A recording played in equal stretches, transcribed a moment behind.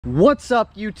What's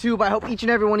up, YouTube? I hope each and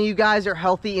every one of you guys are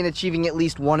healthy and achieving at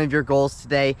least one of your goals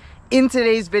today. In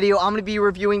today's video, I'm going to be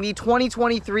reviewing the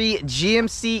 2023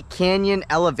 GMC Canyon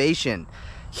Elevation.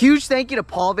 Huge thank you to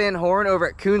Paul Van Horn over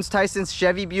at Koons, Tysons,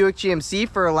 Chevy, Buick, GMC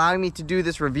for allowing me to do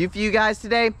this review for you guys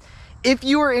today. If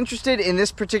you are interested in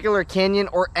this particular Canyon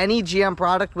or any GM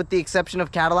product with the exception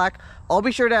of Cadillac, I'll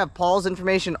be sure to have Paul's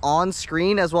information on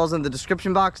screen as well as in the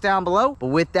description box down below. But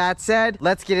with that said,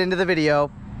 let's get into the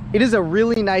video. It is a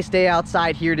really nice day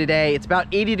outside here today. It's about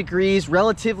 80 degrees,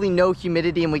 relatively no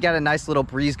humidity, and we got a nice little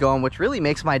breeze going, which really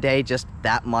makes my day just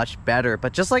that much better.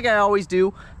 But just like I always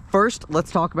do, first, let's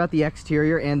talk about the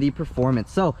exterior and the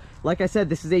performance. So, like I said,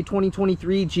 this is a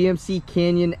 2023 GMC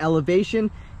Canyon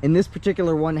Elevation, and this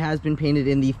particular one has been painted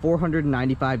in the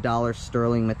 $495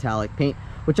 sterling metallic paint,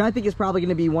 which I think is probably going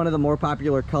to be one of the more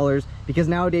popular colors because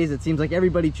nowadays it seems like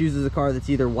everybody chooses a car that's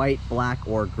either white, black,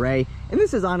 or gray. And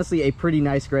this is honestly a pretty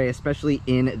nice gray, especially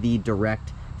in the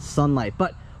direct sunlight.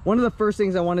 But one of the first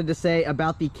things I wanted to say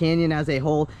about the Canyon as a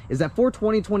whole is that for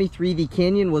 2023, the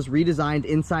Canyon was redesigned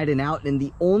inside and out, and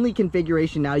the only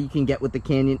configuration now you can get with the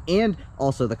Canyon and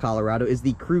also the Colorado is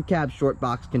the crew cab short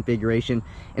box configuration.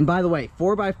 And by the way,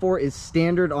 4x4 is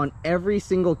standard on every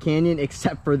single Canyon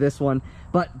except for this one,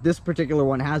 but this particular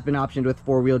one has been optioned with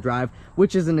four-wheel drive,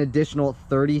 which is an additional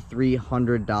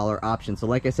 $3,300 option. So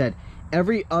like I said,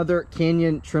 every other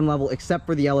Canyon trim level except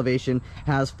for the Elevation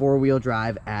has four-wheel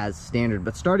drive as standard.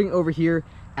 But starting over here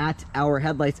at our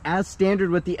headlights, as standard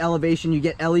with the Elevation, you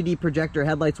get LED projector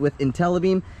headlights with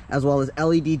IntelliBeam, as well as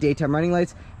LED daytime running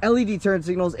lights, LED turn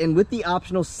signals, and with the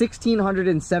optional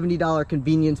 $1,670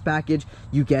 convenience package,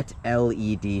 you get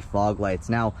LED fog lights.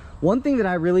 Now, one thing that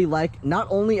I really like, not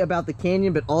only about the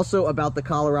Canyon, but also about the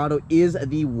Colorado, is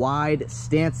the wide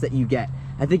stance that you get.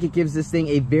 I think it gives this thing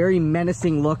a very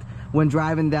menacing look when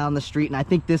driving down the street, and I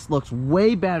think this looks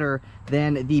way better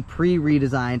than the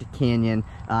pre-redesigned Canyon.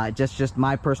 Just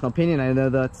my personal opinion. I know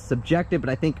that's subjective, but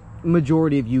I think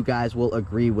majority of you guys will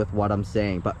agree with what I'm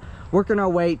saying. But working our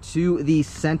way to the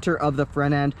center of the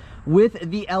front end, with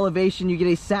the Elevation, you get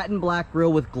a satin black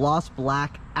grille with gloss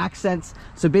black accents.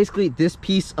 So basically this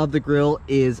piece of the grille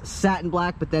is satin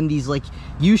black, but then these like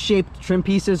U-shaped trim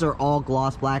pieces are all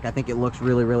gloss black. I think it looks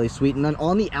really, really sweet. And then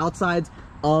on the outsides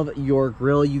of your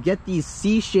grille, you get these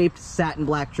C-shaped satin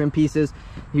black trim pieces.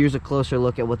 Here's a closer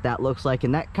look at what that looks like,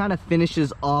 and that kind of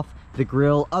finishes off the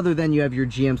grille, other than you have your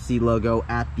GMC logo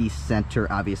at the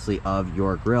center, obviously, of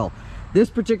your grille. This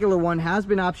particular one has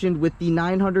been optioned with the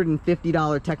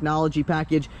 $950 technology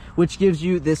package, which gives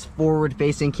you this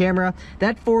forward-facing camera.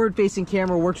 That forward-facing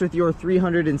camera works with your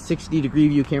 360-degree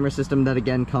view camera system that,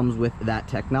 again, comes with that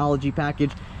technology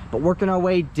package. But working our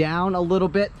way down a little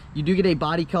bit, you do get a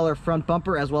body color front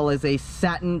bumper as well as a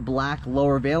satin black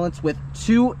lower valance with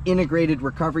two integrated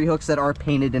recovery hooks that are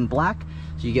painted in black.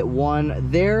 So you get one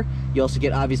there. You also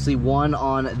get obviously one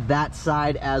on that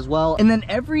side as well. And then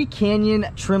every Canyon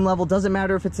trim level, doesn't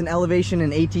matter if it's an Elevation,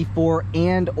 an AT4,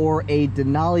 and or a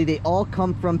Denali, they all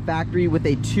come from factory with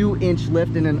a 2-inch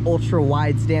lift and an ultra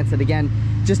wide stance that again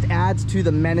just adds to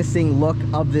the menacing look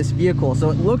of this vehicle. So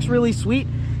it looks really sweet,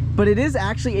 but it is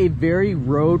actually a very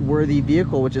road-worthy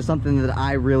vehicle, which is something that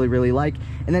I really, really like.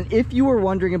 And then if you were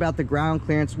wondering about the ground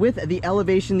clearance, with the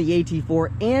Elevation, the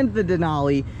AT4, and the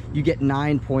Denali, you get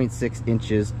 9.6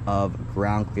 inches of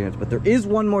ground clearance. But there is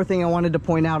one more thing I wanted to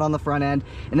point out on the front end,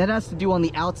 and that has to do on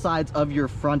the outsides of your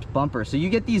front bumper. So you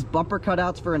get these bumper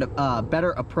cutouts for a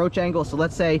better approach angle. So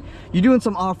let's say you're doing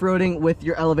some off-roading with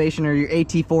your Elevation or your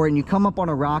AT4, and you come up on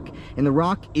a rock, and the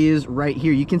rock is right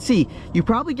here. You can see you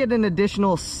probably get an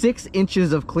additional 6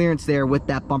 inches of clearance there with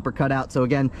that bumper cutout. So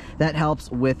again, that helps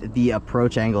with the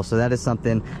approach angle. So that is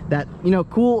something that, you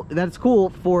know, that's cool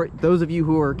for those of you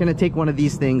who are going to take one of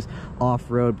these things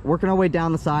off-road. Working our way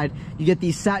down the side, you get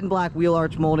these satin black wheel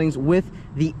arch moldings with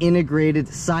the integrated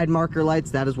side marker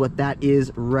lights. That is what that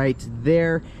is right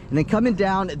there. And then coming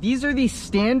down, these are the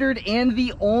standard and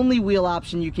the only wheel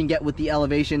option you can get with the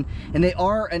Elevation, and they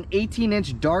are an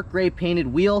 18-inch dark gray painted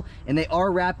wheel, and they are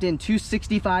wrapped in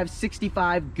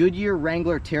 265/65 Goodyear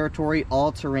Wrangler Territory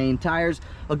all-terrain tires.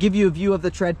 I'll give you a view of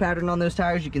the tread pattern on those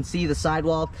tires. You can see the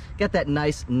sidewall, got that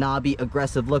nice knobby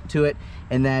aggressive look to it.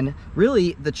 And then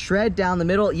really the tread down the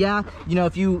middle, yeah, you know,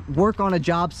 if you work on a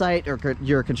job site or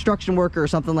you're a construction worker or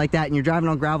something like that and you're driving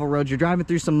on gravel roads, you're driving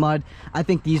through some mud, I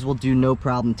think these will do no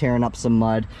problem tearing up some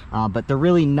mud. But they're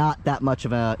really not that much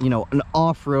of a, you know, an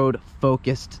off-road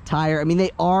focused tire. I mean,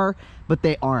 they are, but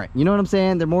they aren't. You know what I'm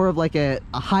saying? They're more of like a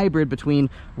hybrid between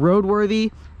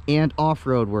roadworthy and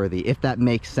off-road worthy, if that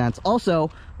makes sense.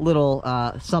 Also, little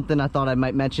something I thought I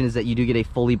might mention is that you do get a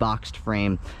fully boxed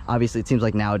frame. Obviously, it seems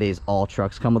like nowadays all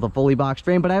trucks come with a fully boxed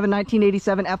frame, but I have a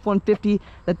 1987 F-150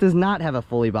 that does not have a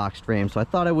fully boxed frame, so I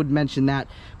thought I would mention that.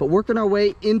 But working our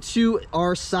way into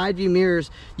our side view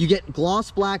mirrors, you get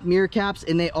gloss black mirror caps,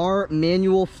 and they are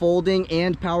manual folding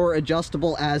and power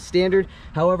adjustable as standard.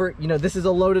 However, you know, this is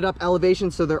a loaded up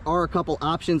Elevation, so there are a couple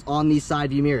options on these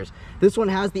side view mirrors. This one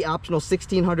has the optional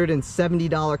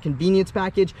 $1,670 convenience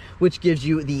package, which gives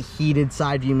you the heated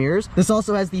side view mirrors. This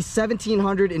also has the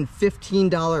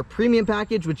 $1,715 premium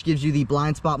package, which gives you the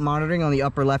blind spot monitoring on the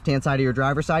upper left hand side of your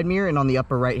driver's side mirror and on the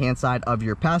upper right hand side of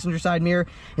your passenger side mirror.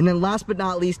 And then last but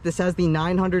not least, this has the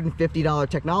 $950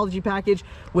 technology package,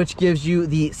 which gives you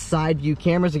the side view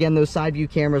cameras. Again, those side view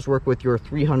cameras work with your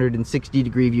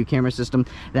 360-degree view camera system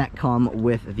that come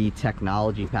with the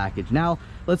technology package. Now,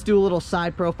 let's do a little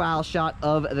side profile shot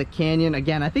of the Canyon.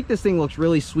 Again, I think this thing looks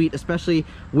really sweet, especially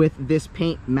with this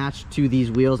paint matched to these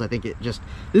wheels. I think this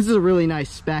is a really nice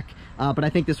spec, but I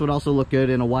think this would also look good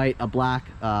in a white, a black,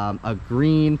 a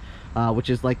green, which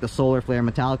is like the solar flare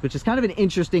metallic, which is kind of an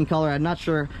interesting color. I'm not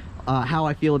sure how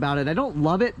I feel about it. I don't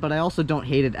love it, but I also don't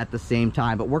hate it at the same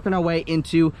time. But working our way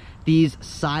into these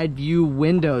side view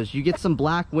windows, you get some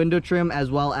black window trim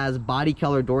as well as body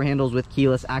color door handles with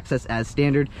keyless access as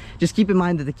standard. Just keep in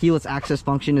mind that the keyless access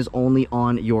function is only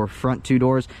on your front two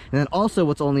doors, and then also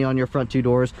what's only on your front two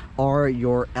doors are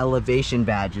your elevation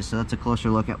badges. So that's a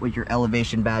closer look at what your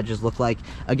elevation badges look like.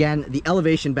 Again, the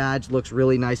elevation badge looks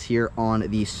really nice here on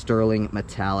the sterling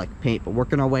metallic paint. But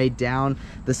working our way down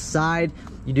the side,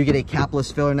 you do get a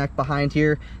capless filler neck behind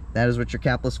here. That is what your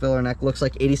capless filler neck looks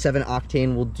like. 87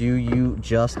 octane will do you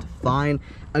just fine.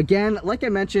 Again, like I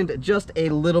mentioned just a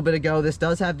little bit ago, this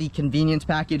does have the convenience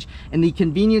package, and the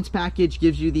convenience package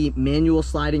gives you the manual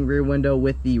sliding rear window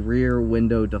with the rear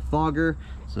window defogger.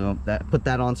 So put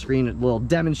that on screen, a little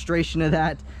demonstration of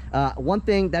that. One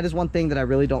thing that I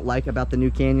really don't like about the new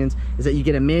Canyons is that you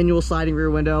get a manual sliding rear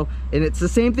window, and it's the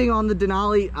same thing on the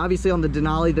Denali. Obviously on the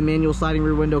Denali, the manual sliding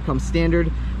rear window comes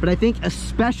standard, but I think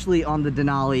especially on the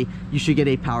Denali, you should get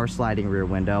a power sliding rear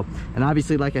window. And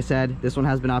obviously, like I said, this one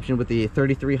has been optioned with the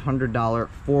 $3,300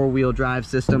 four-wheel drive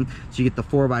system, so you get the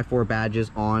 4x4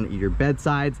 badges on your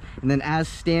bedsides. And then as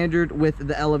standard with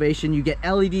the Elevation, you get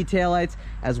LED taillights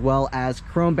as well as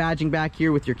chrome badging back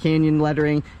here with your Canyon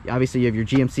lettering. Obviously, you have your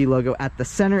GMC logo at the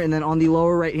center, and then on the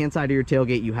lower right hand side of your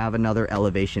tailgate you have another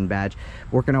Elevation badge.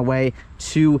 Working our way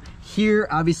to here,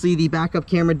 obviously the backup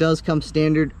camera does come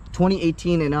standard.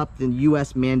 2018 and up, the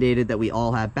US mandated that we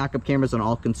all have backup cameras on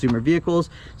all consumer vehicles,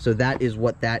 so that is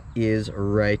what that is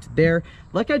right there.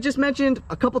 Like I just mentioned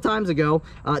a couple times ago,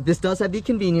 this does have the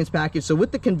convenience package. So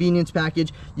with the convenience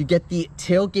package, you get the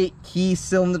tailgate key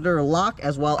cylinder lock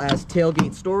as well as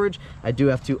tailgate storage. I do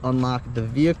have to unlock the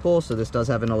vehicle, so this does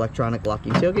have an electronic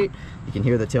locking tailgate. You can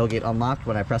hear the tailgate unlocked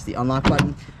when I press the unlock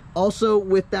button. Also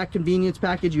with that convenience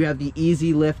package, you have the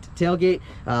easy lift tailgate,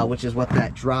 which is what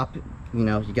that drop, you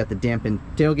know, you got the dampened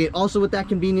tailgate. Also with that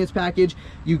convenience package,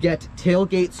 you get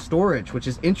tailgate storage, which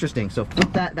is interesting. So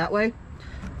flip that way,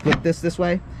 flip this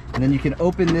way, and then you can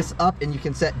open this up and you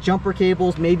can set jumper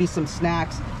cables, maybe some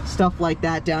snacks, stuff like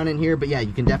that down in here. But yeah,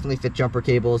 you can definitely fit jumper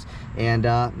cables, and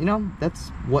you know, that's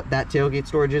what that tailgate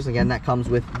storage is. Again, that comes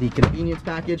with the convenience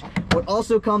package. What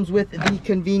also comes with the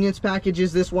convenience package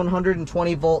is this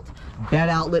 120 volt bed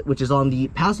outlet, which is on the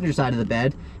passenger side of the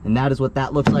bed, and that is what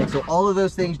that looks like. So all of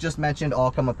those things just mentioned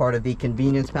all come a part of the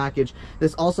convenience package.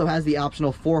 This also has the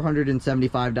optional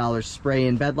 $475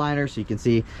 spray-in bed liner, so you can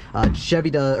see Chevy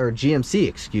does, or GMC,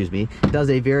 excuse me, does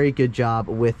a very good job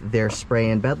with their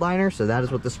spray-in bed liner. So that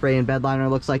is what the spray-in bed liner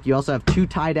looks like. You also have 2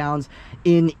 tie downs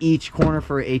in each corner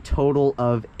for a total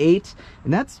of 8,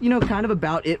 and that's, you know, kind of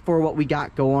about it for what we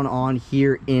got going on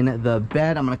here in the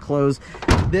bed. I'm going to close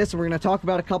this, and we're going to talk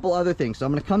about a couple other things. So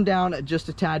I'm going to come down just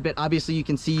a tad bit. Obviously you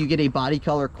can see you get a body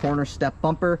color corner step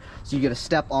bumper, so you get a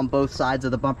step on both sides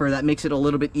of the bumper. That makes it a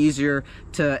little bit easier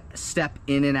to step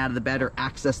in and out of the bed or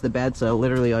access the bed. So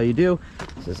literally all you do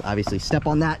is obviously step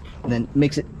on that, and then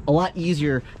makes it a lot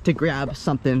easier to grab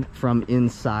something from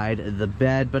inside the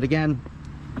bed. But again,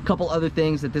 a couple other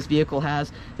things that this vehicle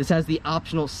has. This has the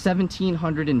optional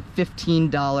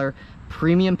 $1,715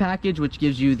 premium package, which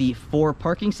gives you the 4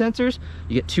 parking sensors.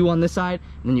 You get 2 on this side,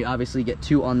 and then you obviously get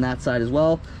 2 on that side as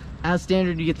well. As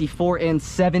standard, you get the 4 and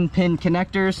 7 pin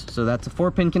connectors. So that's a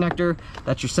 4-pin connector,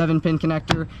 that's your 7-pin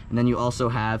connector, and then you also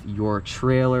have your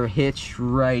trailer hitch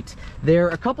right there.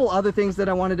 A couple other things that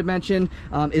I wanted to mention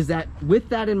is that with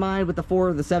that in mind, with the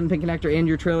 4, the 7-pin connector, and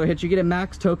your trailer hitch, you get a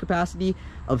max tow capacity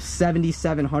of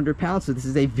 7,700 pounds. So this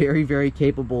is a very, very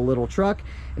capable little truck.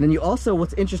 And then you also,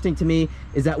 what's interesting to me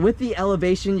is that with the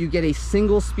Elevation, you get a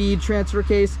single speed transfer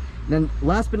case. And then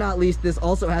last but not least, this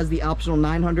also has the optional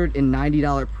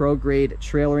 $990 pro grade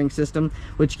trailering system,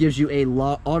 which gives you a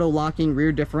auto locking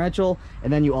rear differential.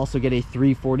 And then you also get a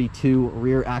 342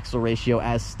 rear axle ratio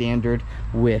as standard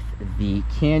with the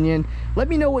Canyon. Let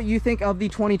me know what you think of the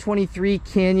 2023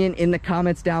 Canyon in the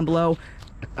comments down below.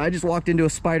 I just walked into a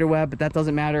spider web, but that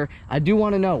doesn't matter. I do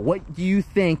want to know, what do you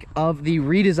think of the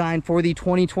redesign for the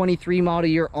 2023 model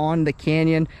year on the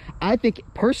Canyon? I think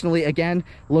personally, again,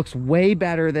 looks way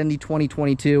better than the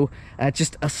 2022.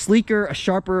 Just a sleeker, a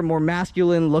sharper, more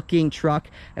masculine looking truck,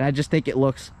 and I just think it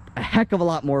looks a heck of a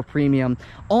lot more premium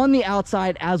on the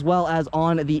outside as well as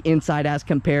on the inside as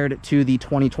compared to the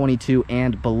 2022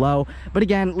 and below. But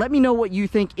again, let me know what you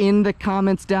think in the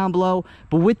comments down below.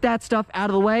 But with that stuff out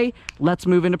of the way, let's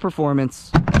move into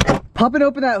performance. Popping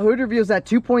open that hood reveals that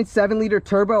 2.7 liter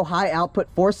turbo high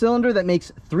output 4-cylinder that makes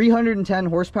 310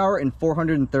 horsepower and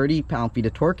 430 pound-feet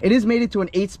of torque. It is mated to an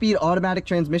 8-speed automatic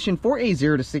transmission for a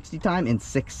 0 to 60 time in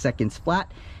 6 seconds flat.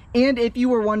 And if you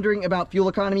were wondering about fuel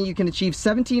economy, you can achieve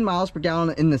 17 miles per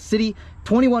gallon in the city,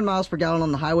 21 miles per gallon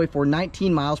on the highway for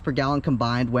 19 miles per gallon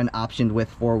combined when optioned with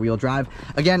 4-wheel drive.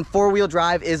 Again, 4-wheel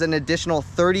drive is an additional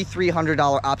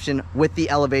 $3,300 option with the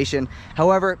Elevation.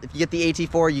 However, if you get the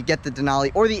AT4, you get the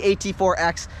Denali or the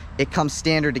AT4X, it comes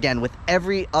standard again with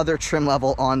every other trim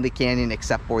level on the Canyon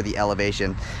except for the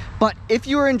Elevation. But if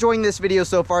you are enjoying this video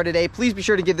so far today, please be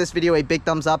sure to give this video a big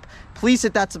thumbs up. Please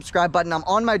hit that subscribe button. I'm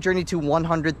on my journey to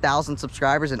 100,000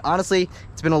 subscribers, and honestly,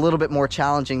 it's been a little bit more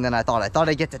challenging than I thought. I thought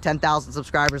I'd get to 10,000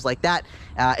 subscribers like that.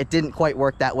 It didn't quite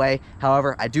work that way.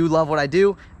 However, I do love what I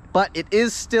do, but it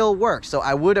is still work. So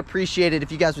I would appreciate it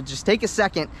if you guys would just take a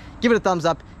second, give it a thumbs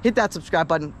up, hit that subscribe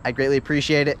button. I greatly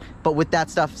appreciate it. But with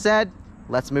that stuff said,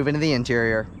 let's move into the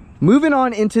interior. Moving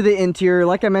on into the interior,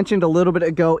 like I mentioned a little bit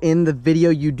ago in the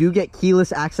video, you do get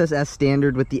keyless access as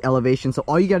standard with the Elevation. So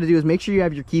all you got to do is make sure you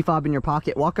have your key fob in your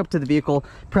pocket, walk up to the vehicle,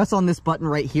 press on this button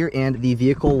right here, and the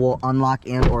vehicle will unlock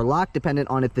and or lock, dependent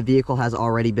on if the vehicle has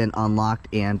already been unlocked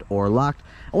and or locked.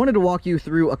 I wanted to walk you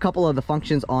through a couple of the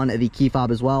functions on the key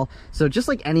fob as well. So just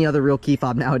like any other real key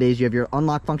fob nowadays, you have your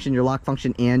unlock function, your lock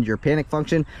function, and your panic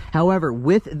function. However,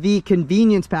 with the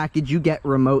convenience package, you get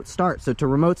remote start. So to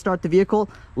remote start the vehicle,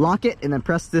 lock it and then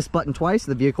press this button twice,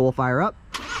 the vehicle will fire up.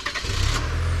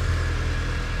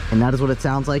 And that is what it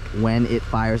sounds like when it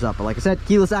fires up. But like I said,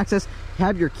 keyless access,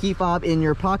 have your key fob in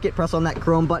your pocket, press on that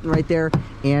chrome button right there,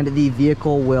 and the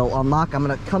vehicle will unlock. I'm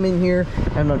gonna come in here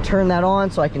and I'm gonna turn that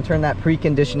on so I can turn that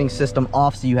preconditioning system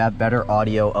off so you have better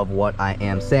audio of what I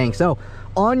am saying. So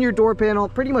on your door panel,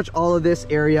 pretty much all of this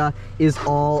area is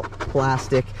all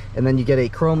plastic, and then you get a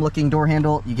chrome looking door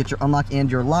handle, you get your unlock and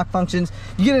your lock functions,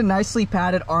 you get a nicely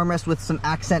padded armrest with some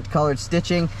accent colored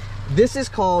stitching. This is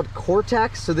called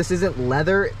Cortex, so this isn't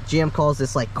leather. GM calls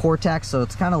this like Cortex, so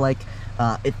it's kind of like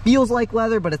it feels like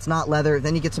leather, but it's not leather.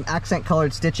 Then you get some accent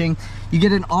colored stitching. You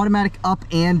get an automatic up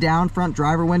and down front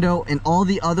driver window, and all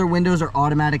the other windows are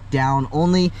automatic down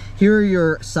only. Here are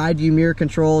your side view mirror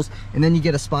controls, and then you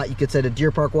get a spot you could set a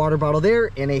Deer Park water bottle there,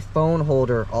 and a phone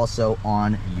holder also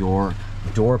on your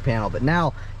door panel. But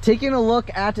now, taking a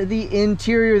look at the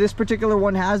interior, this particular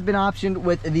one has been optioned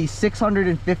with the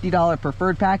 $650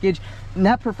 preferred package, and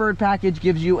that preferred package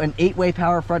gives you an 8-way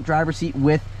power front driver seat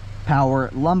with power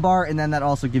lumbar, and then that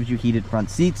also gives you heated front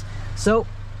seats. So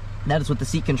that is what the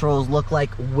seat controls look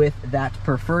like with that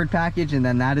preferred package, and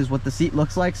then that is what the seat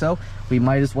looks like. So we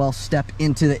might as well step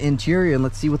into the interior and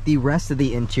let's see what the rest of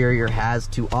the interior has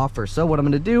to offer. So what I'm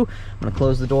going to do, I'm going to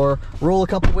close the door, roll a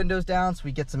couple windows down so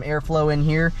we get some airflow in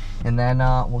here, and then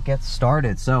we'll get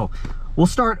started. So we'll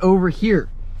start over here.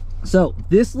 So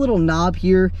this little knob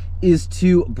here is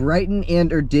to brighten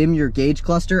and or dim your gauge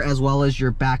cluster as well as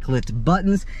your backlit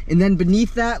buttons. And then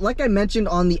beneath that, like I mentioned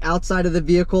on the outside of the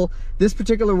vehicle, this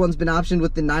particular one's been optioned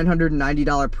with the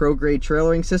 $990 pro grade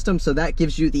trailering system. So that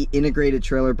gives you the integrated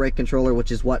trailer brake controller,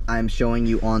 which is what I'm showing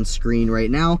you on screen right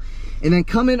now. And then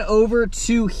coming over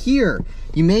to here,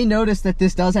 you may notice that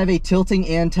this does have a tilting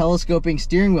and telescoping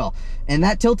steering wheel. And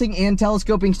that tilting and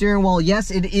telescoping steering wheel,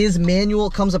 yes, it is manual,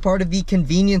 comes a part of the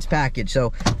convenience package. So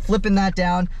flipping that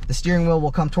down, the steering wheel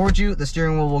will come towards you, the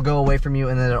steering wheel will go away from you,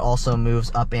 and then it also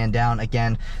moves up and down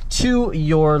again to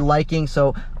your liking.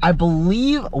 So I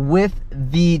believe with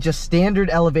the just standard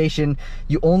Elevation,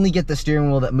 you only get the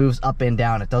steering wheel that moves up and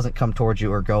down. It doesn't come towards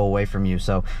you or go away from you.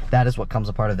 So that is what comes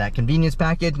a part of that convenience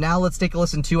package. Now let's take a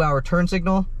listen to our turn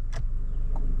signal.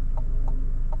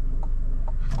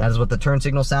 That is what the turn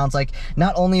signal sounds like.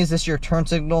 Not only is this your turn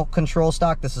signal control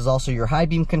stock, this is also your high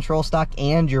beam control stock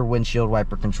and your windshield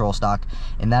wiper control stock.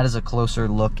 And that is a closer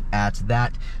look at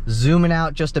that. Zooming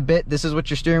out just a bit, this is what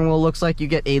your steering wheel looks like. You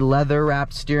get a leather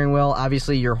wrapped steering wheel.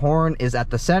 Obviously your horn is at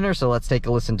the center, so let's take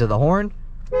a listen to the horn.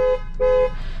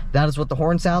 That is what the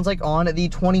horn sounds like on the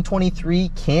 2023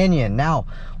 Canyon. Now,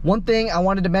 one thing I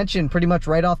wanted to mention pretty much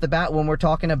right off the bat when we're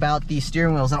talking about the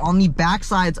steering wheels, that on the back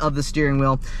sides of the steering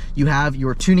wheel, you have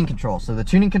your tuning controls. So the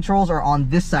tuning controls are on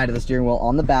this side of the steering wheel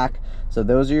on the back. So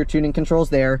those are your tuning controls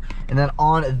there. And then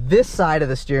on this side of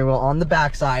the steering wheel, on the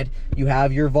back side, you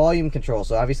have your volume control.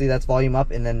 So obviously that's volume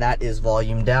up, and then that is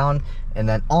volume down. And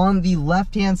then on the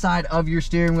left-hand side of your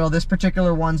steering wheel, this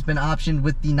particular one's been optioned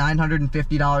with the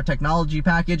 $950 technology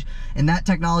package. And that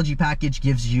technology package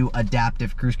gives you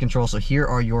adaptive cruise control. So here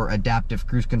are your adaptive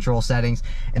cruise control settings.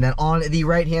 And then on the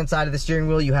right-hand side of the steering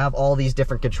wheel, you have all these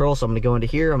different controls. So I'm gonna go into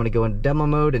here, I'm gonna go into demo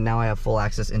mode, and now I have full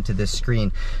access into this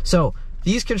screen. So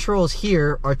these controls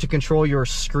here are to control your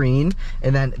screen,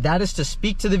 and then that is to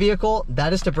speak to the vehicle.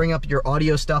 That is to bring up your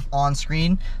audio stuff on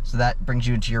screen. So that brings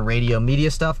you into your radio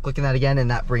media stuff. Clicking that again, and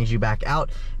that brings you back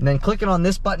out. And then clicking on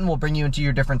this button will bring you into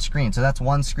your different screens. So that's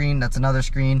one screen, that's another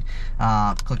screen.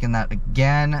 Clicking that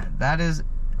again, that is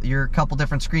your couple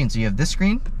different screens. So you have this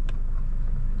screen,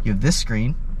 you have this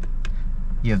screen,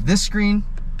 you have this screen,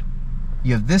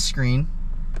 you have this screen,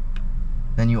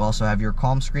 then you also have your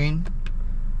calm screen.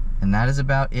 And that is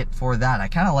about it for that. I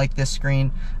kind of like this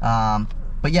screen.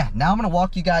 But yeah, now I'm gonna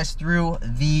walk you guys through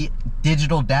the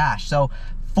digital dash. So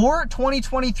for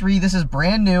 2023, this is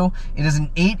brand new. It is an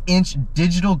 8-inch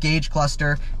digital gauge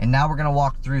cluster, and now we're gonna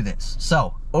walk through this.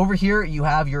 So over here, you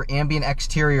have your ambient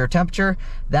exterior temperature.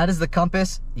 That is the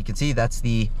compass. You can see that's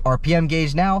the RPM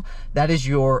gauge now. That is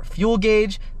your fuel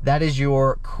gauge. That is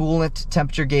your coolant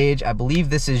temperature gauge. I believe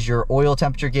this is your oil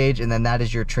temperature gauge, and then that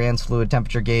is your trans fluid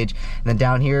temperature gauge. And then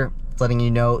down here, it's letting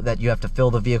you know that you have to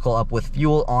fill the vehicle up with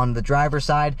fuel on the driver's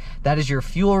side. That is your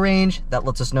fuel range. That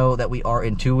lets us know that we are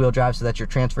in two-wheel drive, so that's your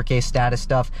transfer case status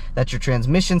stuff. That's your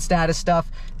transmission status stuff.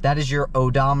 That is your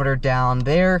odometer down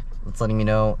there. It's letting me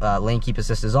know lane keep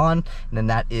assist is on. And then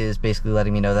that is basically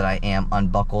letting me know that I am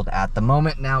unbuckled at the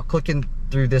moment. Now clicking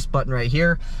through this button right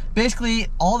here, basically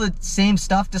all the same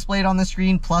stuff displayed on the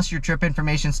screen plus your trip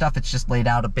information stuff. It's just laid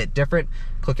out a bit different.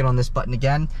 Clicking on this button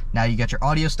again, now you get your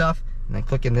audio stuff. And then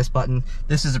clicking this button,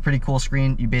 this is a pretty cool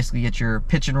screen. You basically get your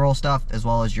pitch and roll stuff, as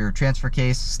well as your transfer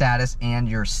case status and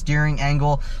your steering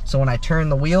angle. So when I turn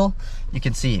the wheel, you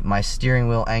can see my steering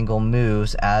wheel angle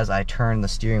moves as I turn the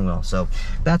steering wheel. So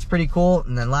that's pretty cool.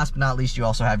 And then last but not least, you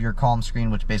also have your calm screen,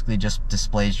 which basically just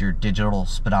displays your digital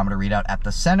speedometer readout at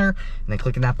the center. And then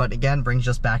clicking that button again brings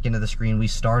us back into the screen we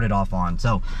started off on.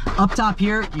 So up top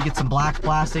here, you get some black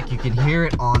plastic. You can hear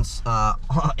it on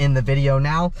in the video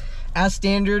now. As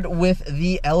standard with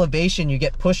the Elevation, you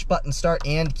get push button start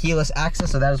and keyless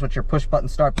access. So that is what your push button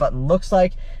start button looks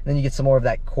like. And then you get some more of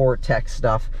that core tech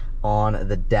stuff on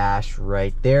the dash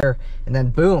right there. And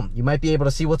then boom, you might be able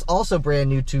to see what's also brand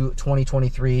new to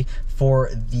 2023 for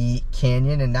the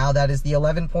Canyon. And now that is the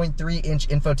 11.3-inch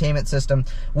infotainment system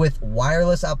with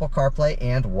wireless Apple CarPlay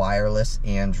and wireless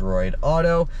Android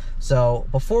Auto. So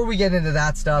before we get into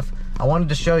that stuff, I wanted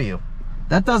to show you.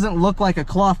 That doesn't look like a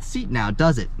cloth seat now,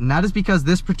 does it? And that is because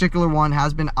this particular one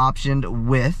has been optioned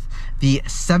with the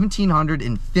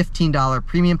 $1,715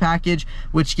 premium package,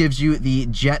 which gives you the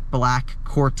jet black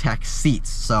Cortex seats.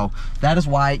 So that is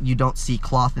why you don't see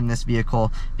cloth in this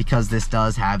vehicle, because this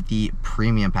does have the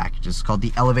premium package. It's called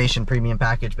the Elevation Premium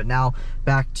Package. But now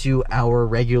back to our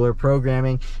regular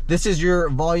programming. This is your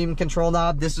volume control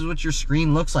knob. This is what your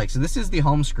screen looks like. So this is the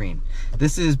home screen.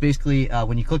 This is basically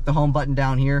when you click the home button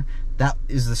down here, that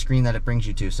is the screen that it brings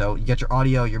you to. So you get your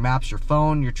audio, your maps, your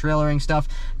phone, your trailering stuff.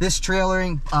 This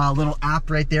trailering little app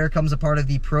right there comes a part of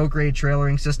the Pro Grade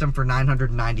trailering system for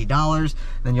 $990.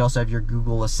 Then you also have your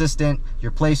Google Assistant,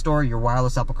 your Play Store, your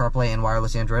wireless Apple CarPlay and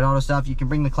wireless Android Auto stuff. You can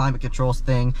bring the climate controls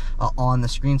thing on the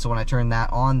screen. So when I turn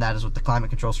that on, that is what the climate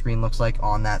control screen looks like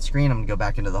on that screen. I'm gonna go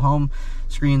back into the home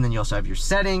screen. Then you also have your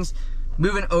settings.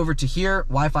 Moving over to here,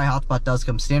 Wi-Fi hotspot does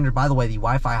come standard. By the way, the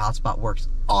Wi-Fi hotspot works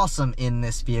awesome in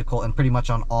this vehicle and pretty much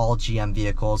on all GM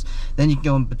vehicles. Then you can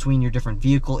go in between your different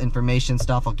vehicle information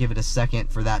stuff. I'll give it a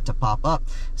second for that to pop up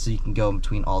so you can go in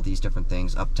between all these different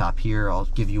things. Up top here, I'll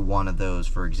give you one of those,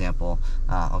 for example.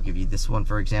 I'll give you this one,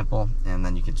 for example, and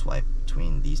then you can swipe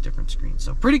between these different screens.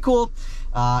 So pretty cool.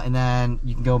 And then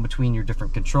you can go in between your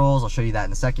different controls. I'll show you that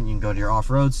in a second. You can go to your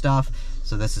off-road stuff.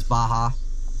 So this is Baja,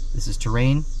 this is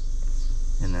terrain,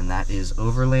 and then that is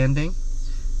overlanding.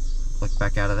 Click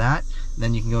back out of that.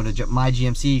 Then you can go to My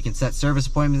GMC, you can set service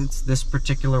appointments. This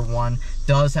particular one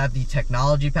does have the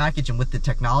technology package, and with the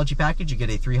technology package, you get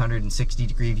a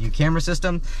 360-degree view camera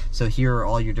system. So here are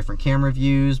all your different camera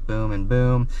views, boom and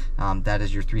boom. That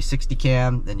is your 360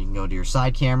 cam. Then you can go to your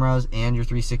side cameras and your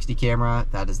 360 camera,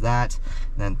 that is that.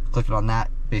 Then clicking on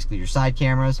that, basically your side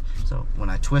cameras. So when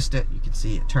I twist it, you can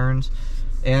see it turns.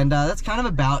 And that's kind of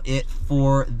about it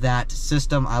for that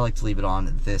system. I like to leave it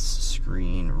on this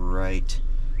screen right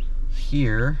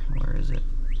here. Where is it?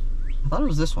 I thought it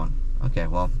was this one. Okay,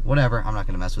 well, whatever. I'm not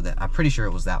going to mess with it. I'm pretty sure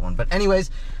it was that one. But anyways,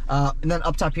 and then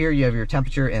up top here, you have your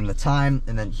temperature and the time.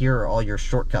 And then here are all your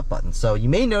shortcut buttons. So you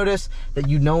may notice that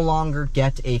you no longer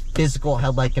get a physical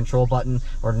headlight control button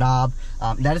or knob.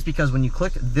 That is because when you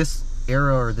click this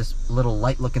arrow or this little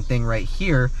light looking thing right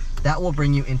here, that will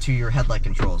bring you into your headlight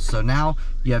controls. So now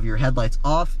you have your headlights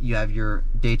off, you have your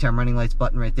daytime running lights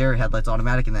button right there, headlights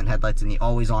automatic, and then headlights in the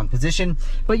always on position.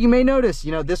 But you may notice,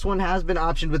 you know, this one has been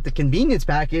optioned with the convenience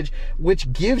package,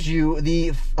 which gives you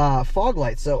the fog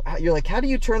lights. So you're like, how do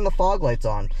you turn the fog lights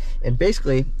on? And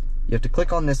basically you have to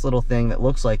click on this little thing that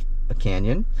looks like a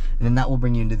canyon, and then that will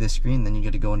bring you into this screen. Then you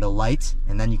get to go into lights,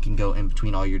 and then you can go in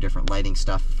between all your different lighting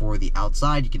stuff for the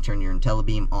outside. You can turn your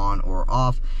IntelliBeam on or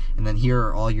off, and then here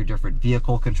are all your different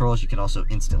vehicle controls. You can also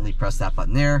instantly press that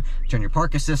button there, turn your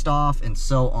park assist off, and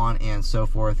so on and so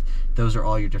forth. Those are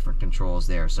all your different controls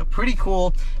there. So pretty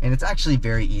cool, and it's actually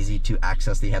very easy to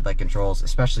access the headlight controls,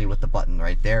 especially with the button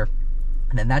right there.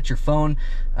 And then that's your phone,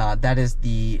 that is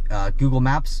the Google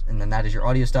Maps, and then that is your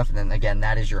audio stuff, and then again,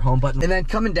 that is your home button. And then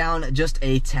coming down just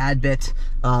a tad bit,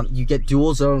 you get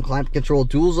dual zone climate control.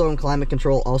 Dual zone climate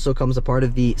control also comes a part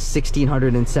of the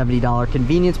 $1,670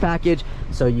 convenience package,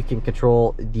 so you can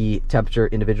control the temperature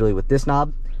individually with this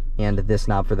knob and this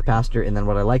knob for the passenger. And then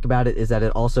what I like about it is that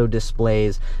it also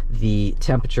displays the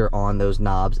temperature on those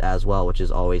knobs as well, which is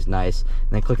always nice.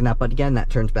 And then clicking that button again, that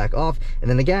turns back off.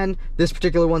 And then again, this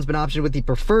particular one's been optioned with the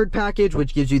preferred package,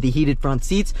 which gives you the heated front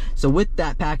seats. So with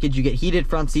that package, you get heated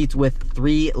front seats with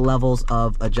 3 levels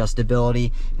of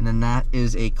adjustability. And then that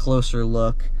is a closer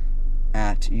look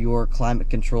at your climate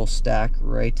control stack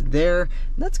right there.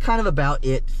 And that's kind of about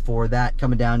it for that.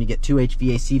 Coming down, you get 2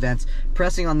 HVAC vents.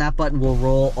 Pressing on that button will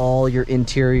roll all your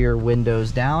interior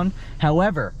windows down.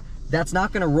 However, that's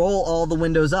not going to roll all the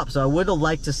windows up. So I would have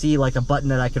liked to see like a button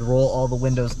that I could roll all the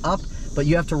windows up, but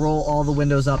you have to roll all the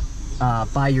windows up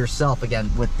by yourself again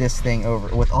with this thing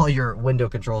over, with all your window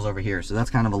controls over here. So that's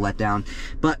kind of a letdown.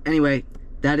 But anyway,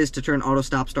 that is to turn auto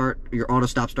stop start, your auto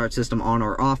stop start system on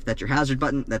or off. That's your hazard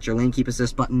button. That's your lane keep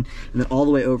assist button. And then all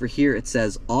the way over here, it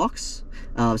says aux.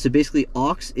 So basically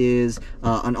aux is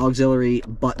an auxiliary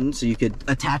button. So you could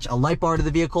attach a light bar to the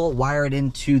vehicle, wire it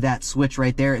into that switch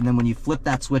right there. And then when you flip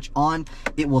that switch on,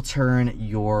 it will turn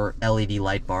your LED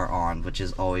light bar on, which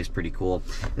is always pretty cool.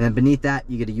 And then beneath that,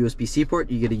 you get a USB-C port,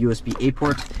 you get a USB-A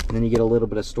port, and then you get a little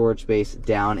bit of storage space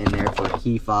down in there for a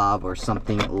key fob or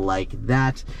something like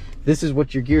that. This is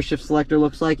what your gear shift selector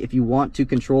looks like. If you want to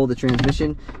control the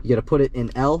transmission, you got to put it in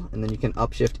L, and then you can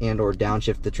upshift and or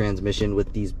downshift the transmission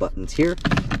with these buttons here.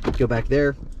 Go back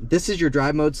there. This is your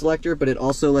drive mode selector, but it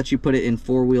also lets you put it in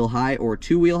 4-wheel high or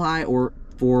 2-wheel high or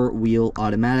 4-wheel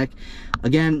automatic.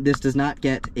 Again, this does not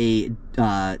get a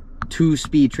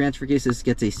 2-speed transfer case. This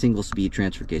gets a single speed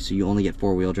transfer case, so you only get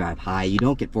 4-wheel drive high. You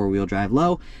don't get 4-wheel drive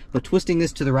low, but twisting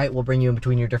this to the right will bring you in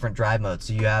between your different drive modes.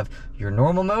 So you have your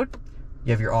normal mode,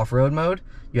 you have your off-road mode,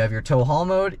 you have your tow haul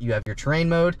mode, you have your terrain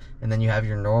mode, and then you have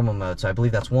your normal mode. So I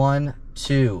believe that's 1,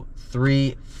 2,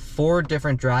 3, 4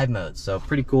 different drive modes, so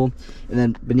pretty cool. And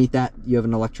then beneath that, you have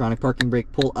an electronic parking brake.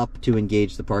 Pull up to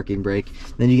engage the parking brake.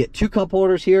 Then you get 2 cup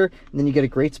holders here, and then you get a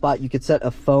great spot. You could set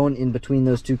a phone in between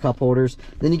those 2 cup holders.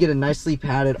 Then you get a nicely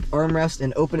padded armrest,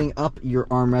 and opening up your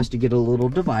armrest, you get a little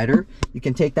divider. You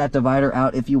can take that divider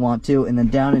out if you want to, and then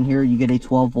down in here, you get a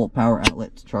 12-volt power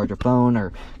outlet to charge a phone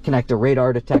or connect a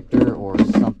radar detector or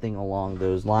something along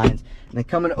those lines. And then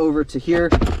coming over to here,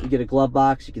 you get a glove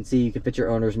box. You can see you can fit your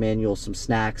owner's manual, some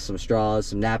snacks, some straws,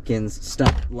 some napkins,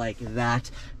 stuff like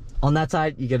that. On that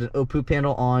side, you get an OPU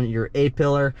panel on your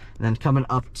A-pillar. And then coming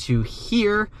up to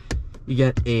here, you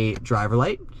get a driver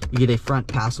light. you get a front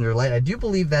passenger light. I do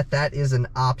believe that that is an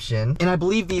option. And I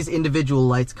believe these individual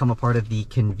lights come a part of the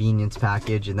convenience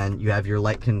package. And then you have your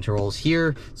light controls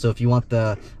here. So if you want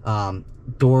the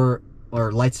door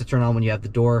or lights to turn on when you have the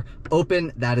door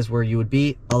open, that is where you would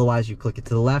be. Otherwise, you click it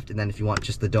to the left, and then if you want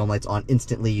just the dome lights on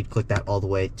instantly, you'd click that all the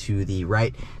way to the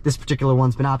right. This particular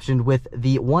one's been optioned with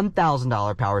the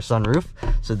 $1,000 power sunroof.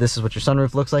 So this is what your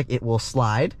sunroof looks like. It will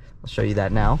slide. I'll show you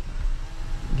that now.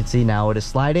 You can see now it is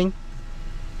sliding.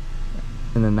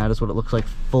 And then that is what it looks like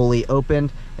fully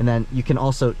opened. And then you can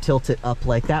also tilt it up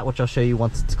like that, which I'll show you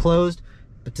once it's closed.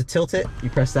 But to tilt it, you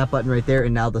press that button right there,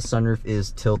 and now the sunroof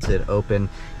is tilted open.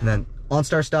 And then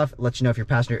OnStar stuff lets you know if your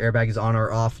passenger airbag is on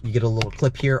or off. You get a little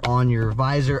clip here on your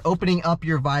visor. Opening up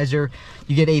your visor,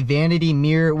 you get a vanity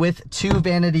mirror with 2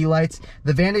 vanity lights.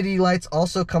 The vanity lights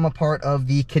also come a part of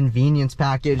the convenience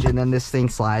package, and then this thing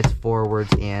slides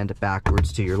forwards and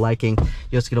backwards to your liking.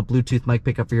 You also get a Bluetooth mic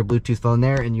pickup for your Bluetooth phone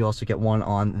there, and you also get one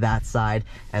on that side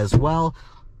as well.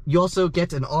 You also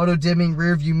get an auto-dimming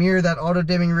rear view mirror. That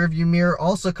auto-dimming rear view mirror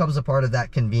also comes a part of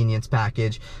that convenience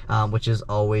package, which is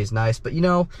always nice. But you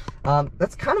know,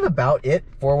 that's kind of about it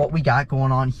for what we got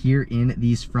going on here in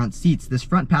these front seats. This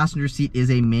front passenger seat is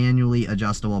a manually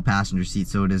adjustable passenger seat,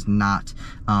 so it is not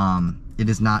a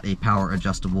power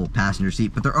adjustable passenger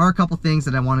seat. But there are a couple things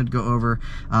that I wanted to go over.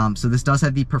 So this does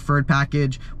have the preferred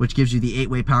package, which gives you the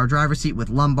 8-way power driver seat with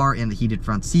lumbar and the heated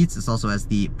front seats. This also has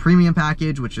the premium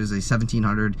package, which is a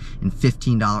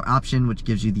 $1,715 option, which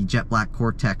gives you the jet black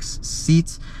Cortex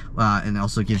seats, and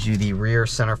also gives you the rear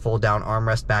center fold down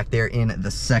armrest back there in the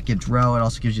 2nd row. It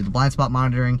also gives you the blind spot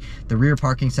monitoring, the rear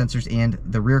parking sensors, and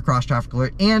the rear cross traffic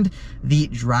alert, and the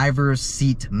driver's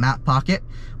seat map pocket.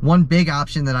 One big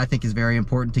option that I think is very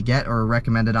important to get, or a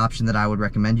recommended option that I would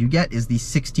recommend you get, is the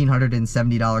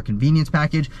 $1,670 convenience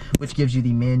package, which gives you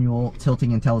the manual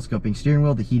tilting and telescoping steering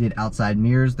wheel, the heated outside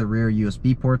mirrors, the rear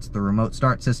USB ports, the remote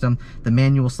start system, the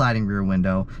manual sliding rear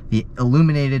window, the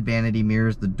illuminated vanity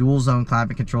mirrors, the dual zone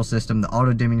climate control system, the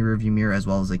auto dimming rear view mirror, as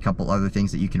well as a couple other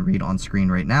things that you can read on screen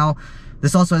right now.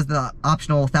 This also has the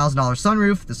optional $1,000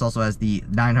 sunroof. This also has the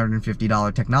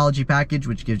 $950 technology package,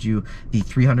 which gives you the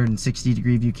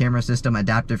 360-degree view camera system,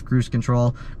 adaptive cruise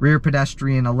control, rear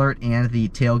pedestrian alert, and the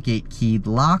tailgate keyed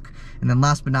lock. And then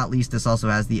last but not least, this also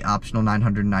has the optional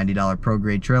 $990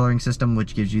 pro-grade trailering system,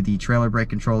 which gives you the trailer brake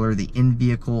controller, the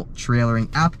in-vehicle trailering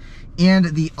app,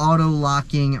 and the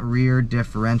auto-locking rear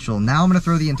differential. Now I'm going to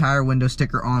throw the entire window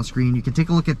sticker on screen. You can take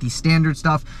a look at the standard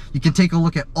stuff. You can take a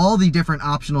look at all the different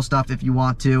optional stuff if you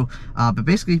want to. But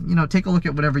basically, you know, take a look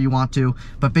at whatever you want to.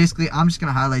 But basically, I'm just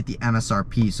going to highlight the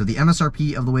MSRP. So the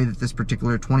MSRP of the way that this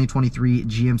particular 2023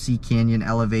 GMC Canyon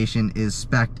Elevation is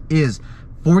spec'd is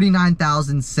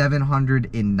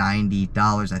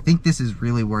 $49,790. I think this is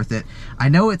really worth it. I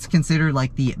know it's considered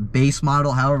like the base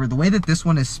model. However, the way that this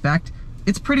one is spec'd,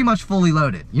 it's pretty much fully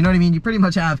loaded. You know what I mean? You pretty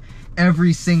much have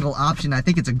every single option. I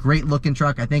think it's a great looking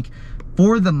truck. I think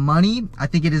for the money, I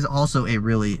think it is also a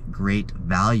really great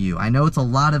value. I know it's a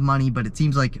lot of money, but it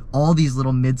seems like all these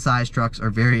little mid-size trucks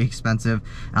are very expensive,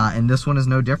 and this one is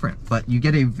no different. But you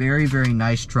get a very, very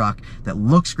nice truck that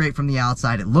looks great from the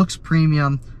outside. It looks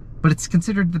premium, but it's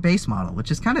considered the base model, which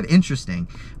is kind of interesting.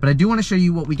 But I do want to show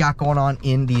you what we got going on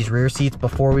in these rear seats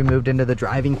before we moved into the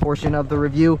driving portion of the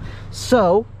review.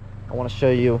 So I want to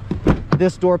show you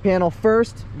this door panel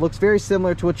first. Looks very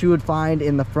similar to what you would find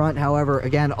in the front. However,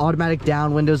 again, automatic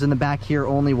down, windows in the back here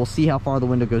only. We'll see how far the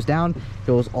window goes down.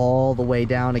 Goes all the way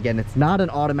down. Again, it's not an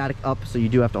automatic up, so you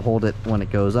do have to hold it when it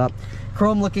goes up.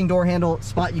 Chrome looking door handle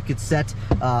spot you could set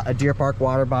a Deer Park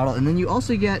water bottle, and then you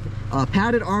also get a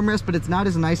padded armrest, but it's not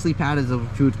as nicely padded as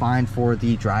what you would find for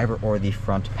the driver or the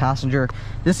front passenger.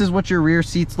 This is what your rear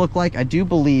seats look like. I do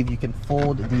believe you can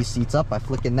fold these seats up by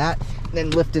flicking that, then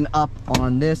lifting up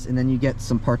on this, and then you get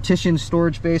some partition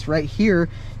storage space right here.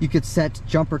 You could set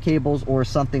jumper cables or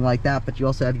something like that, but you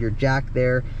also have your jack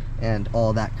there and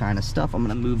all that kind of stuff. I'm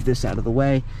gonna move this out of the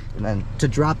way, and then to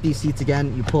drop these seats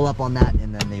again, you pull up on that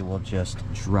and then they will just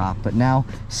drop. But now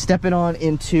stepping on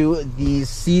into these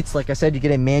seats, like I said, you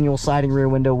get a manual sliding rear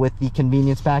window with the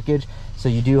convenience package, so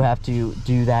you do have to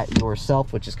do that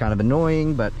yourself, which is kind of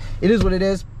annoying, but it is what it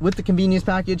is. With the convenience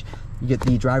package, you get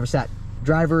the driver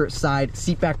side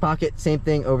seat back pocket. Same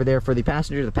thing over there for the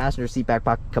passenger. The passenger seat back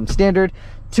pocket comes standard.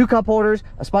 2 cup holders,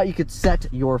 a spot you could set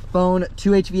your phone,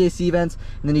 2 HVAC vents,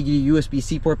 and then you get a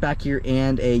USB-C port back here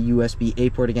and a USB-A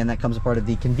port. Again, that comes a part of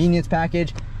the convenience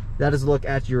package. That is a look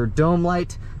at your dome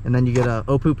light, and then you get a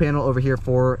OPU panel over here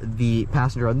for the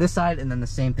passenger on this side, and then the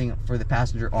same thing for the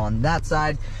passenger on that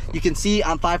side. You can see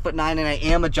I'm 5'9", and I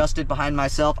am adjusted behind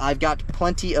myself. I've got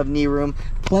plenty of knee room,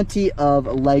 plenty of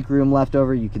leg room left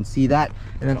over. You can see that,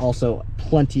 and then also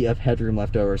plenty of headroom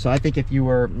left over. So I think if you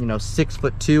were, you know,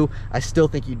 6'2", I still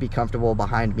think you'd be comfortable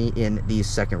behind me in these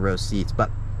second row seats.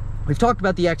 But we've talked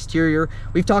about the exterior,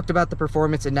 we've talked about the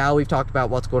performance, and now we've talked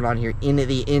about what's going on here in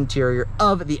the interior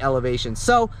of the Elevation.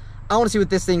 So I want to see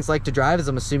what this thing's like to drive, as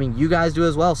I'm assuming you guys do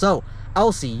as well. So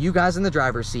I'll see you guys in the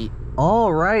driver's seat.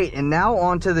 All right, and now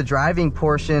on to the driving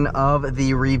portion of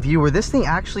the review, where this thing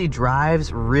actually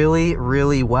drives really,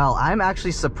 really well. I'm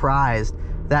actually surprised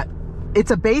that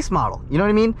it's a base model, you know what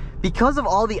I mean? Because of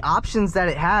all the options that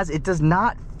it has, it does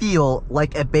not feel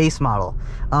like a base model.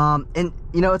 And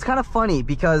you know, it's kind of funny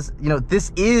because, you know,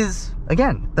 this is,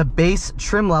 again, the base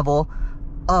trim level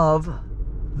of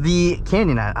the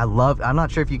Canyon. I'm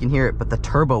not sure if you can hear it, but the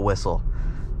turbo whistle,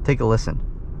 take a listen.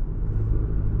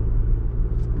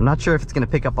 I'm not sure if it's going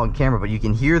to pick up on camera, but you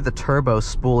can hear the turbo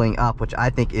spooling up, which I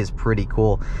think is pretty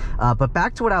cool. But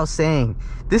back to what I was saying,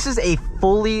 this is a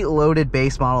fully loaded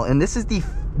base model, and this is the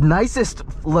nicest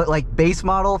like base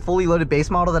model, fully loaded base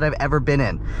model that I've ever been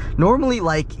in. Normally,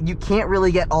 like, you can't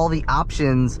really get all the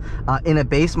options in a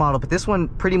base model, but this one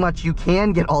pretty much you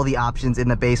can get all the options in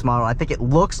the base model. I think it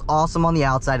looks awesome on the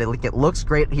outside, it looks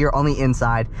great here on the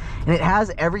inside, and it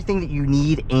has everything that you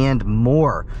need and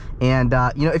more. And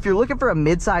you know, if you're looking for a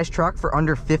mid-size truck for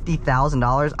under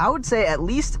 $50,000, I would say at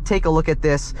least take a look at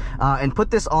this and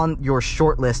put this on your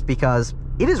short list, because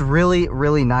it is really,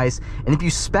 really nice. And if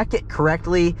you spec it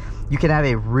correctly, you can have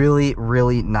a really,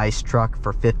 really nice truck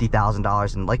for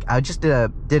 $50,000. And like, I just did a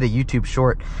YouTube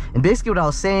short, and basically what I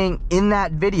was saying in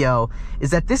that video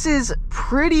is that this is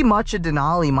pretty much a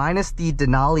Denali minus the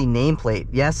Denali nameplate.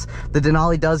 Yes, the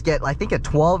Denali does get, I think, a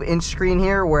 12-inch screen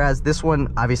here, whereas this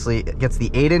one obviously gets the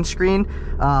 8-inch screen.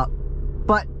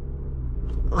 But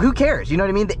who cares? You know what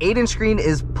I mean? The 8-inch screen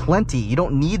is plenty. You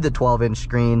don't need the 12-inch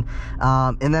screen.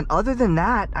 And then other than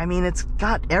that, I mean, it's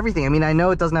got everything. I mean, I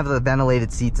know it doesn't have the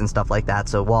ventilated seats and stuff like that.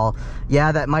 So while,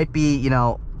 yeah, that might be, you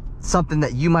know, something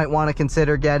that you might want to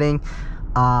consider getting,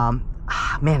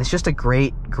 man, it's just a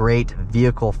great, great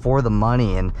vehicle for the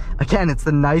money. And again, it's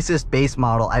the nicest base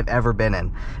model I've ever been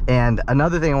in. And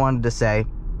another thing I wanted to say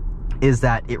is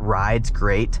that it rides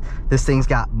great. This thing's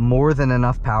got more than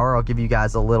enough power. I'll give you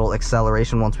guys a little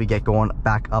acceleration once we get going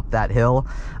back up that hill.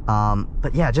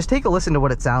 But yeah, just take a listen to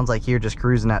what it sounds like here, just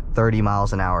cruising at 30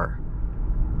 miles an hour.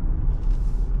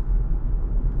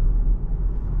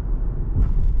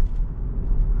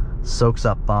 Soaks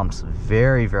up bumps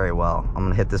very, very well. I'm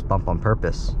gonna hit this bump on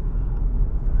purpose.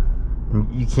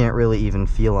 And you can't really even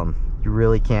feel them. You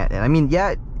really can't. And I mean,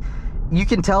 yeah, you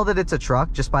can tell that it's a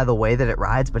truck just by the way that it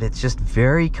rides, but it's just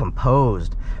very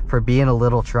composed for being a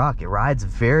little truck. It rides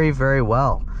very, very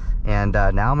well. And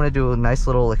now I'm gonna do a nice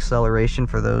little acceleration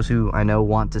for those who I know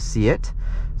want to see it.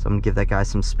 So I'm gonna give that guy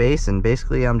some space, and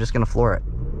basically I'm just gonna floor it.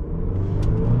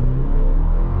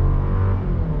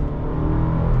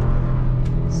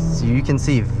 So you can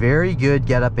see very good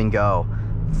get up and go.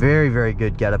 Very, very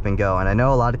good get up and go. And I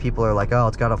know a lot of people are like, oh,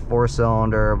 it's got a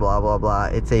 4-cylinder, blah, blah, blah.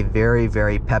 It's a very,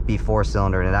 very peppy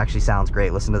 4-cylinder, and it actually sounds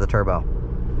great. Listen to the turbo.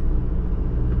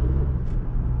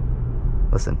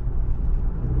 Listen.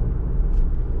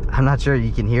 I'm not sure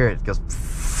you can hear it. It goes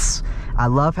pfft. I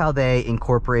love how they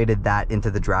incorporated that into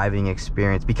the driving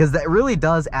experience, because that really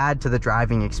does add to the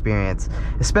driving experience,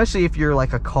 especially if you're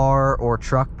like a car or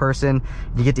truck person.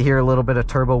 You get to hear a little bit of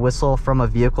turbo whistle from a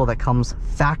vehicle that comes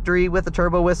factory with a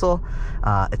turbo whistle.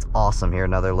 It's awesome. Here,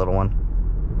 another little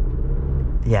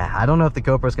one. Yeah, I don't know if the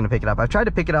GoPro is going to pick it up. I've tried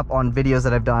to pick it up on videos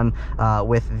that I've done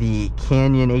with the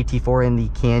Canyon AT4 and the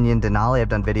Canyon Denali. I've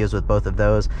done videos with both of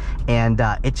those, and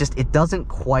it doesn't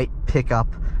quite pick up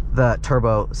the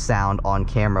turbo sound on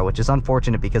camera, which is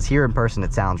unfortunate, because here in person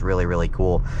it sounds really, really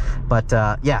cool. But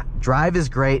yeah, drive is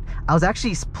great. I was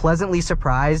actually pleasantly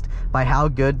surprised by how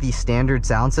good the standard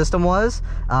sound system was.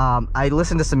 I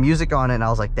listened to some music on it, and I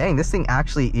was like, dang, this thing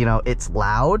actually, you know, it's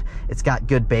loud, it's got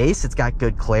good bass, it's got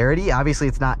good clarity. Obviously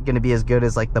it's not going to be as good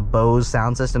as like the Bose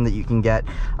sound system that you can get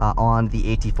on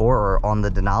the AT4 or on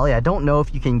the Denali. I don't know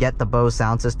if you can get the Bose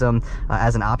sound system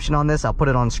as an option on this. I'll put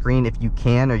it on screen if you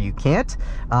can or you can't.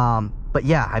 But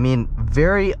yeah, I mean,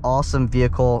 very awesome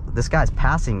vehicle. This guy's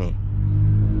passing me.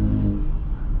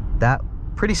 That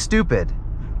pretty stupid.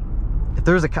 If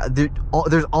there's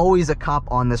there's always a cop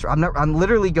on this. I'm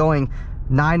literally going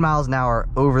 9 miles an hour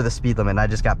over the speed limit, and I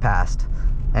just got passed.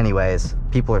 Anyways,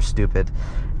 people are stupid.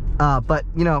 But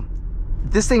you know,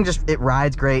 this thing just, it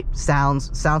rides great. Sound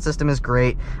system is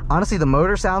great. Honestly, the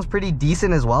motor sounds pretty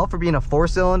decent as well for being a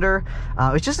 4-cylinder.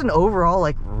 It's just an overall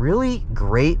like really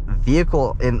great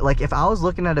vehicle. And like if I was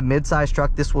looking at a mid-size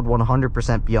truck, this would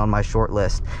 100% be on my short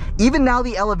list. Even now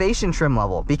the Elevation trim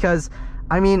level, because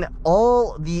I mean,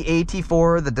 all the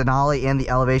AT4, the Denali, and the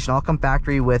Elevation all come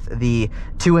factory with the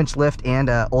 2-inch lift and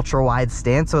a ultra-wide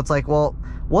stance. So it's like, well,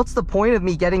 what's the point of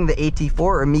me getting the AT4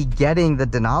 or me getting the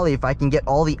Denali if I can get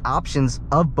all the options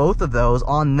of both of those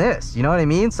on this? You know what I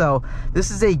mean? So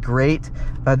this is a great,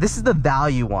 this is the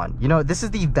value one. You know, this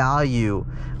is the value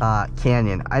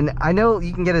Canyon. I know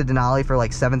you can get a Denali for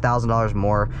like $7,000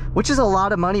 more, which is a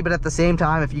lot of money, but at the same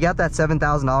time, if you got that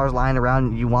 $7,000 lying around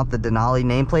and you want the Denali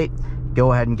nameplate,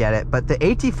 go ahead and get it. But the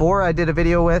AT4 I did a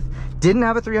video with didn't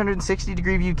have a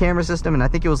 360-degree view camera system, and I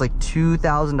think it was like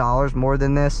 $2,000 more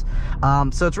than this.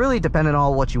 So it's really dependent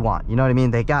on what you want. You know what I mean?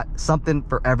 They got something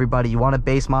for everybody. You want a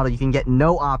base model, you can get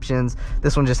no options.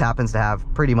 This one just happens to have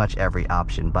pretty much every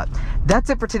option. But that's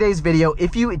it for today's video.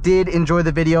 If you did enjoy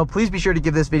the video, please be sure to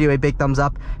give this video a big thumbs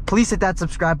up. Please hit that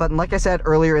subscribe button. Like I said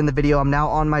earlier in the video, I'm now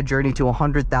on my journey to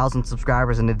 100,000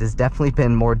 subscribers, and it has definitely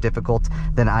been more difficult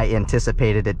than I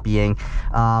anticipated it being.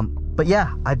 But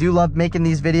yeah, I do love making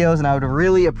these videos, and I would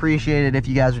really appreciate it if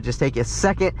you guys would just take a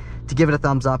second to give it a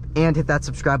thumbs up and hit that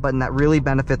subscribe button. That really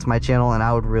benefits my channel, and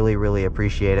I would really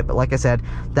appreciate it. But like I said,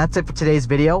 that's it for today's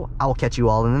video. I will catch you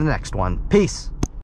all in the next one. Peace.